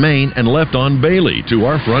 Right on Main and left on Bailey to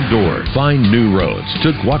our front door. Find new roads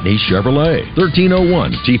to Gwatney Chevrolet.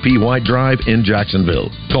 1301 TP White Drive in Jacksonville.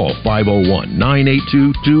 Call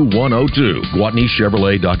 501-982-2102.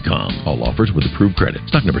 GwatneyChevrolet.com. All offers with approved credit.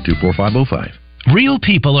 Stock number 24505. Real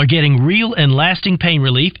people are getting real and lasting pain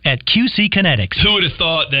relief at QC Kinetics. Who would have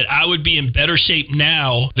thought that I would be in better shape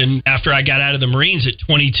now than after I got out of the Marines at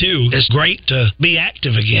 22? It's great to be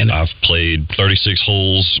active again. I've played 36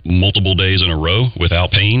 holes multiple days in a row without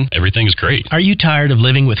pain. Everything's great. Are you tired of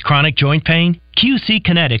living with chronic joint pain? QC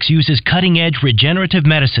Kinetics uses cutting-edge regenerative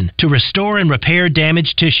medicine to restore and repair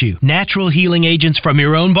damaged tissue, natural healing agents from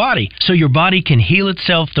your own body, so your body can heal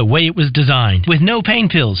itself the way it was designed, with no pain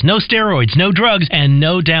pills, no steroids, no drugs, and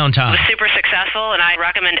no downtime. It was super successful, and I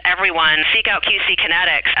recommend everyone seek out QC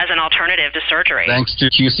Kinetics as an alternative to surgery. Thanks to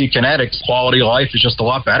QC Kinetics, quality of life is just a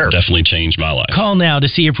lot better. Definitely changed my life. Call now to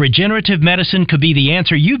see if regenerative medicine could be the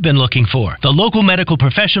answer you've been looking for. The local medical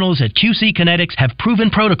professionals at QC Kinetics have proven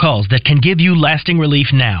protocols that can give you lasting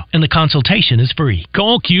relief now, and the consultation is free.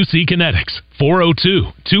 Call QC Kinetics,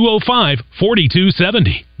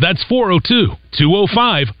 402-205-4270. That's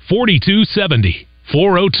 402-205-4270.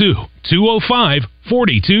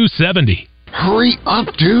 402-205-4270. Hurry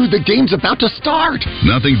up, dude. The game's about to start.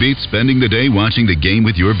 Nothing beats spending the day watching the game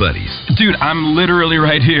with your buddies. Dude, I'm literally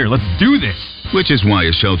right here. Let's do this. Which is why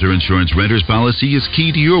a shelter insurance renter's policy is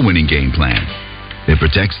key to your winning game plan. It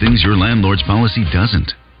protects things your landlord's policy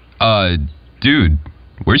doesn't. Dude,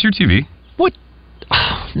 where's your TV? What?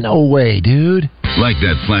 Oh, no way, dude. Like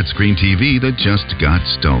that flat screen TV that just got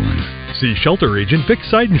stolen. See shelter agent Vic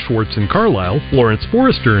Seidenschwartz in Carlisle, Lawrence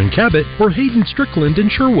Forrester in Cabot, or Hayden Strickland in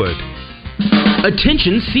Sherwood.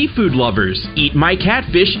 Attention seafood lovers! Eat My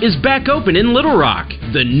Catfish is back open in Little Rock.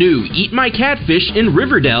 The new Eat My Catfish in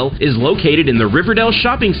Riverdale is located in the Riverdale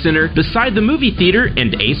Shopping Center beside the movie theater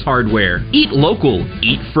and Ace Hardware. Eat local,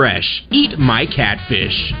 eat fresh, eat My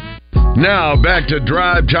Catfish. Now back to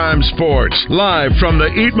Drive Time Sports, live from the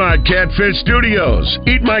Eat My Catfish studios.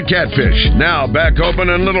 Eat My Catfish, now back open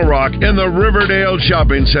in Little Rock in the Riverdale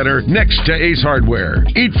Shopping Center next to Ace Hardware.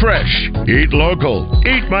 Eat fresh, eat local,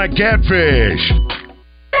 Eat My Catfish.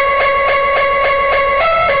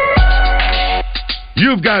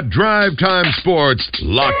 You've got Drive Time Sports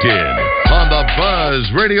locked in on the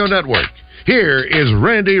Buzz Radio Network. Here is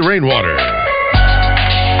Randy Rainwater.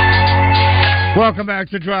 Welcome back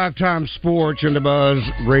to Drive Time Sports and the Buzz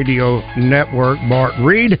Radio Network. Bart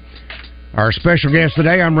Reed, our special guest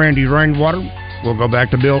today. I'm Randy Rainwater. We'll go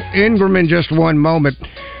back to Bill Ingram in just one moment.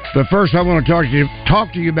 But first, I want to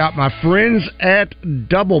talk to you about my friends at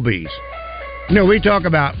Doublebee's. You know, we talk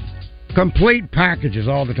about complete packages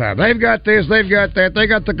all the time. They've got this, they've got that, they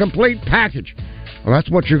got the complete package. Well, that's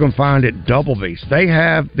what you're going to find at Doublebee's. They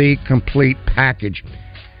have the complete package.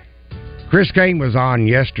 Chris Kane was on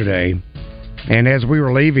yesterday. And as we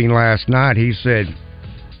were leaving last night, he said,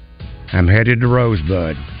 I'm headed to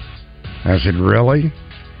Rosebud. I said, really?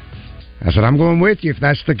 I said, I'm going with you if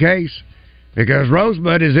that's the case. Because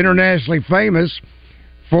Rosebud is internationally famous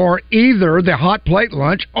for either the hot plate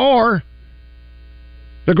lunch or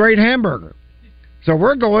the great hamburger. So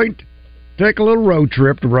we're going to take a little road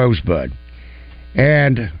trip to Rosebud.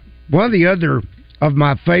 And one of the other of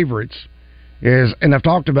my favorites is, and I've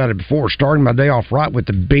talked about it before, starting my day off right with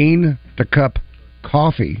the bean to cup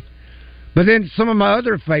coffee. But then some of my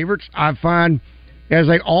other favorites I find as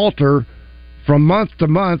they alter from month to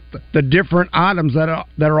month the different items that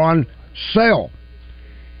are on sale.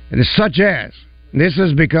 And it's such as, and this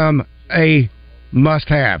has become a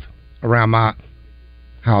must-have around my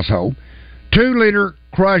household, 2-liter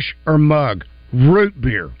crush or mug root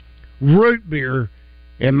beer. Root beer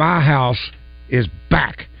in my house is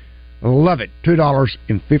back. Love it.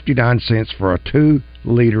 $2.59 for a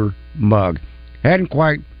 2-liter mug. Hadn't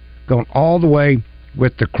quite gone all the way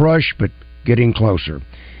with the crush, but getting closer.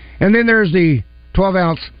 And then there's the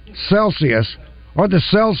 12-ounce Celsius, or the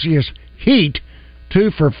Celsius Heat,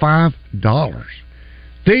 2 for $5.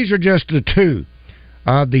 These are just the 2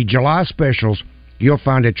 of the July specials you'll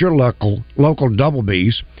find at your local Double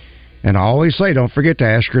B's. And I always say, don't forget to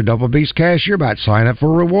ask your Double B's cashier about signing up for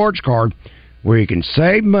a rewards card where you can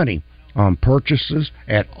save money on purchases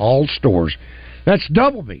at all stores. That's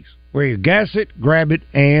Double B's, where you gas it, grab it,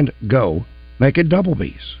 and go. Make it Double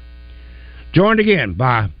B's. Joined again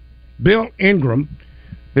by Bill Ingram,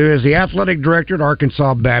 who is the athletic director at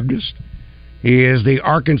Arkansas Baptist. He is the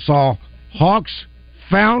Arkansas Hawks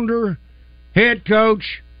founder, head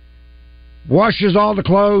coach, washes all the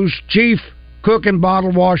clothes, chief cook and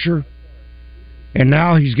bottle washer, and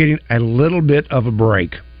now he's getting a little bit of a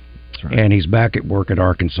break. Right. And he's back at work at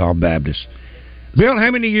Arkansas Baptist. Bill,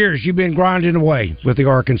 how many years you been grinding away with the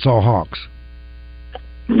Arkansas Hawks?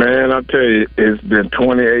 Man, I tell you, it's been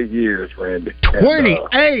 28 years, Randy.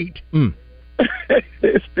 28?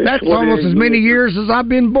 That's almost as many years as I've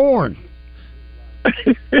been born.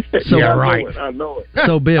 So yeah, right. I know it.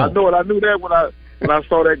 So, Bill. I know it. I knew that when I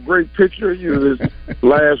saw that great picture of you this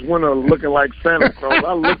last winter looking like Santa Claus.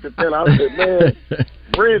 I looked at that and I said, man,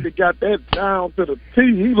 Randy got that down to the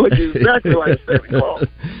T. He looked exactly like Santa Claus.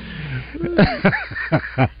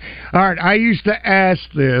 All right, I used to ask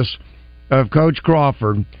this of Coach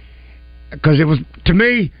Crawford because it was, to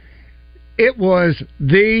me, it was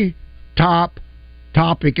the top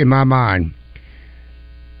topic in my mind.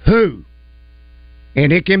 Who,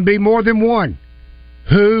 and it can be more than one,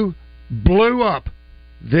 who blew up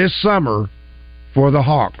this summer for the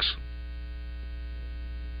Hawks?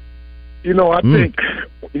 I think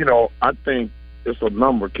it's a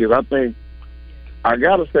number, kids. I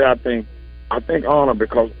think Honor,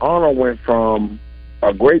 because Honor went from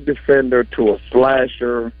a great defender to a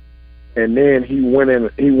slasher, and then he went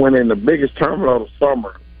in the biggest tournament of the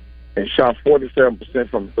summer and shot 47%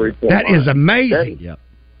 from the 3-point line. That is amazing.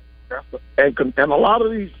 And a lot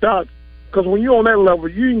of these shots, because when you're on that level,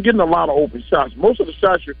 you ain't getting a lot of open shots. Most of the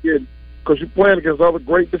shots you're getting, because you're playing against other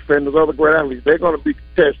great defenders, other great athletes, they're going to be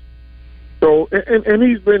contested. So, and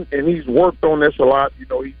he's worked on this a lot.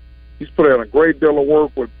 He's put in a great deal of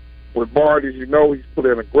work with Bart. As you know, he's put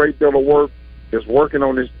in a great deal of work just working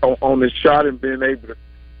on this shot and being able to.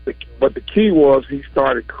 But the key was he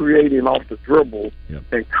started creating off the dribble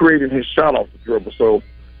and creating his shot off the dribble. So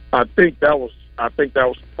I think that was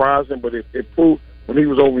surprising, but it proved when he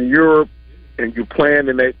was over in Europe and they were playing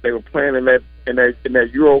in that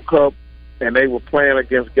Euro Cup, and they were playing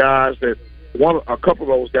against guys that a couple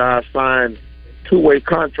of those guys signed 2-way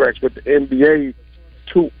contracts with the NBA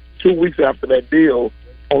two weeks after that deal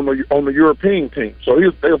on the European team. So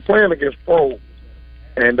they were playing against pros,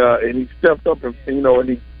 and he stepped up and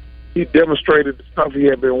he demonstrated the stuff he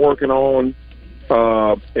had been working on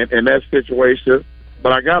in that situation.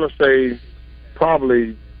 But I gotta say,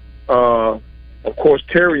 probably, of course,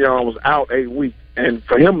 Terrion was out 8 weeks, and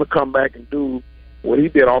for him to come back and do what he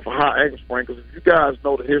did off a high ankle sprain, because if you guys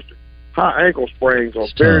know the history, high ankle sprains are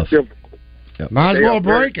very difficult. Might as well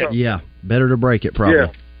break it. Yeah, better to break it, probably.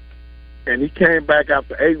 Yeah. And he came back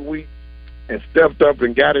after 8 weeks and stepped up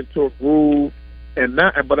and got into a groove. And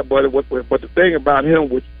but the thing about him,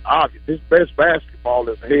 which obvious, his best basketball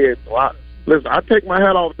is ahead. So I take my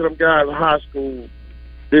hat off to them guys in high school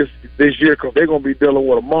this year, because they're going to be dealing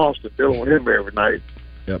with a monster, dealing with him every night.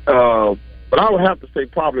 Yep. But I would have to say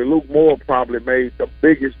probably Luke Moore probably made the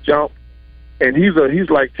biggest jump. And he's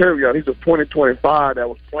like Terrion. He's a 2025 that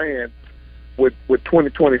was playing with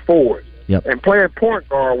 2024s. Yep. And playing point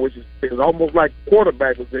guard, which is almost like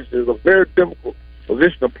quarterback position, is a very difficult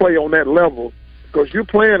position to play on that level, because you're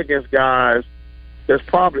playing against guys it's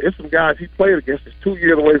some guys he played against is 2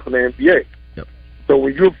 years away from the NBA. Yep. So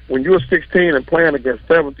when you're 16 and playing against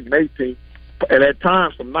 17, 18, and at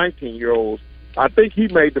times some 19-year-olds, I think he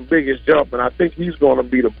made the biggest jump, and I think he's going to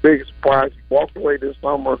be the biggest prize. He walked away this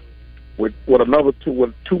summer with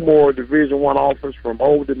two more Division I offers from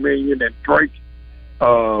Old Dominion and Drake.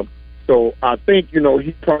 So I think he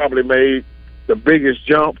probably made the biggest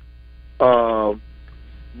jump.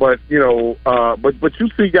 But you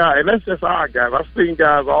see guys, and that's just our guys. I've seen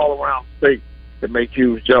guys all around the state that make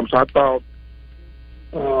huge jumps. I thought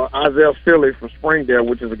Isaiah Philly from Springdale,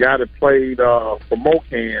 which is a guy that played for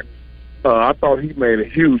Mocan, I thought he made a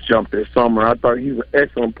huge jump this summer. I thought he's an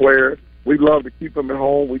excellent player. We love to keep him at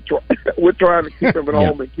home. We're trying to keep him at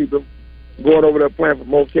home and keep him going over there playing for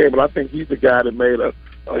Mocan. But I think he's the guy that made a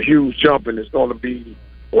huge jump, and is going to be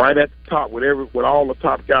right at the top with all the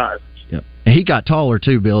top guys this He got taller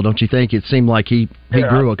too, Bill. Don't you think? It seemed like he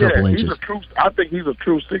grew a couple inches. I think he's a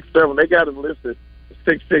true 6'7". They got him listed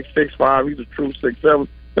 6'6", 6'5". He's a true 6'7".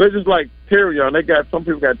 And it's just like Terrion. Some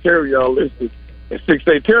people got Terrion listed at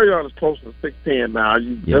 6'8". Terrion is closer to 6'10" now.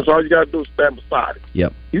 That's all you got to do is stand beside him.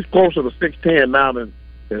 Yep. He's closer to 6'10" now than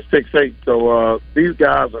 6'8". So these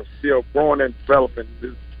guys are still growing and developing.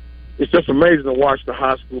 It's just amazing to watch the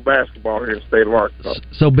high school basketball here in the state of Arkansas.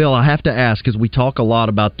 So, Bill, I have to ask, because we talk a lot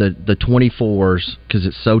about the 24s because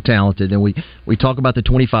it's so talented, and we talk about the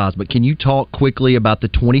 25s, but can you talk quickly about the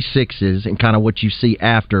 26s and kind of what you see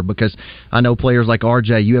after? Because I know players like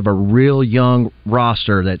RJ, you have a real young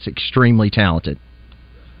roster that's extremely talented.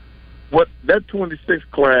 What that 26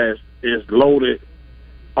 class is loaded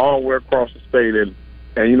all the way across the state,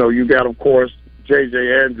 and you got, of course,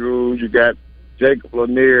 J.J. Andrews, you got Jacob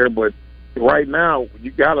Lanier, but right now you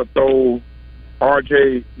got to throw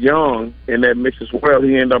R.J. Young in that mix as well.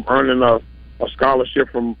 He ended up earning a scholarship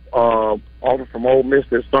from offer from Ole Miss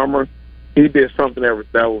this summer. He did something that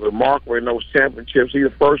was remarkable in those championships. He's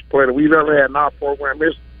the first player that we've ever had in our program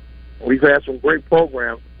history. We've had some great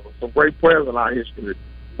programs, some great players in our history,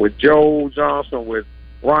 with Joe Johnson, with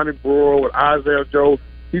Ronnie Brewer, with Isaiah Joe.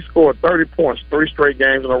 He scored 30 points 3 straight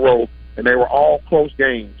games in a row, and they were all close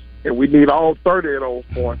games. And we need all 30 of those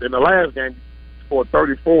points. In the last game, he scored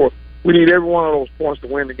 34. We need every one of those points to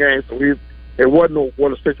win the game. So it wasn't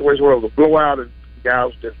a situation where it was a blowout and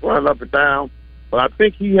guys just running up and down. But I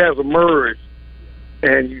think he has emerged,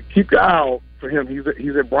 and you keep your eye out for him.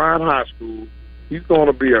 He's at Bryan High School. He's going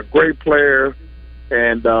to be a great player.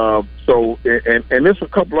 And and there's a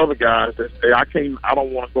couple other guys that I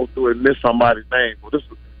don't want to go through and miss somebody's name. But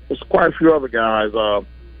there's quite a few other guys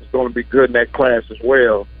that's going to be good in that class as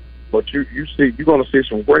well. But you're going to see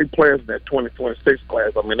some great players in that 2026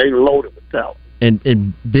 class. I mean, they loaded with talent.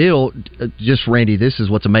 And Bill, just Randy, this is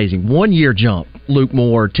what's amazing. 1 year jump, Luke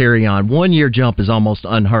Moore, Terrion. 1 year jump is almost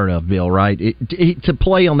unheard of, Bill, right? To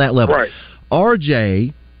play on that level. Right.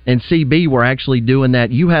 RJ and CB were actually doing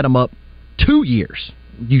that. You had them up 2 years.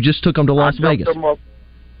 You just took them to Las Vegas. I jumped them up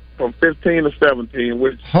from 15 to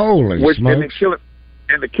 17. Holy smokes.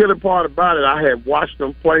 And the killing part about it, I had watched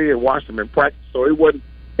them play and watched them in practice, so it wasn't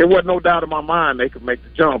no doubt in my mind they could make the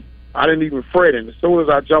jump. I didn't even fret it. As soon as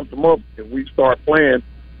I jumped them up and we started playing,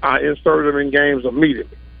 I inserted them in games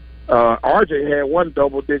immediately. RJ had one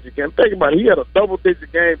double-digit game. Think about it. He had a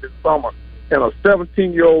double-digit game this summer in a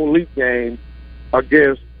 17-year-old league game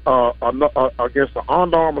against the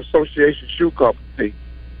Under Armour Association shoe company team.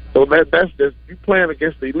 So that's just you playing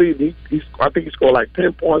against the elite. I think he scored like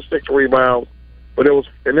 10 points, 6 rebounds, but it was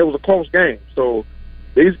a close game. So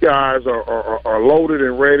these guys are loaded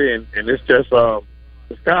and ready, and it's just the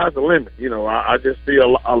sky's the limit. I just see a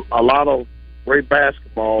lot of great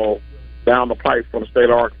basketball down the pipe from the state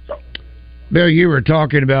of Arkansas. Bill, you were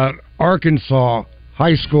talking about Arkansas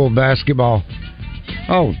high school basketball.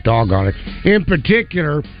 Oh, doggone it. In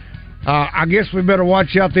particular, I guess we better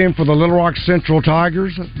watch out then for the Little Rock Central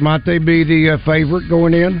Tigers. Might they be the favorite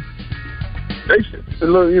going in? They should,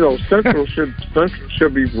 Central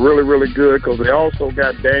should be really, really good because they also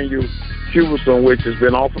got Daniel Cuberson, which has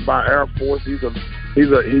been offered by Air Force. He's a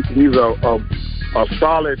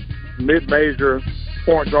solid mid-major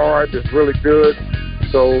point guard that's really good.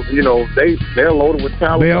 So they're loaded with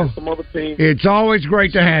talent. Bill, some other teams. It's always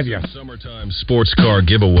great to have you. Summertime sports car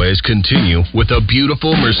giveaways continue with a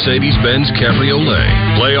beautiful Mercedes-Benz Cabriolet.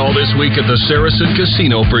 Play all this week at the Saracen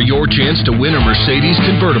Casino for your chance to win a Mercedes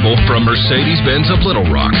convertible from Mercedes-Benz of Little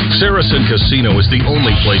Rock. Saracen Casino is the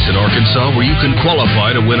only place in Arkansas where you can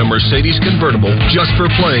qualify to win a Mercedes convertible just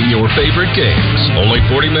for playing your favorite games. Only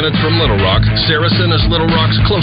 40 minutes from Little Rock, Saracen is Little Rock's closest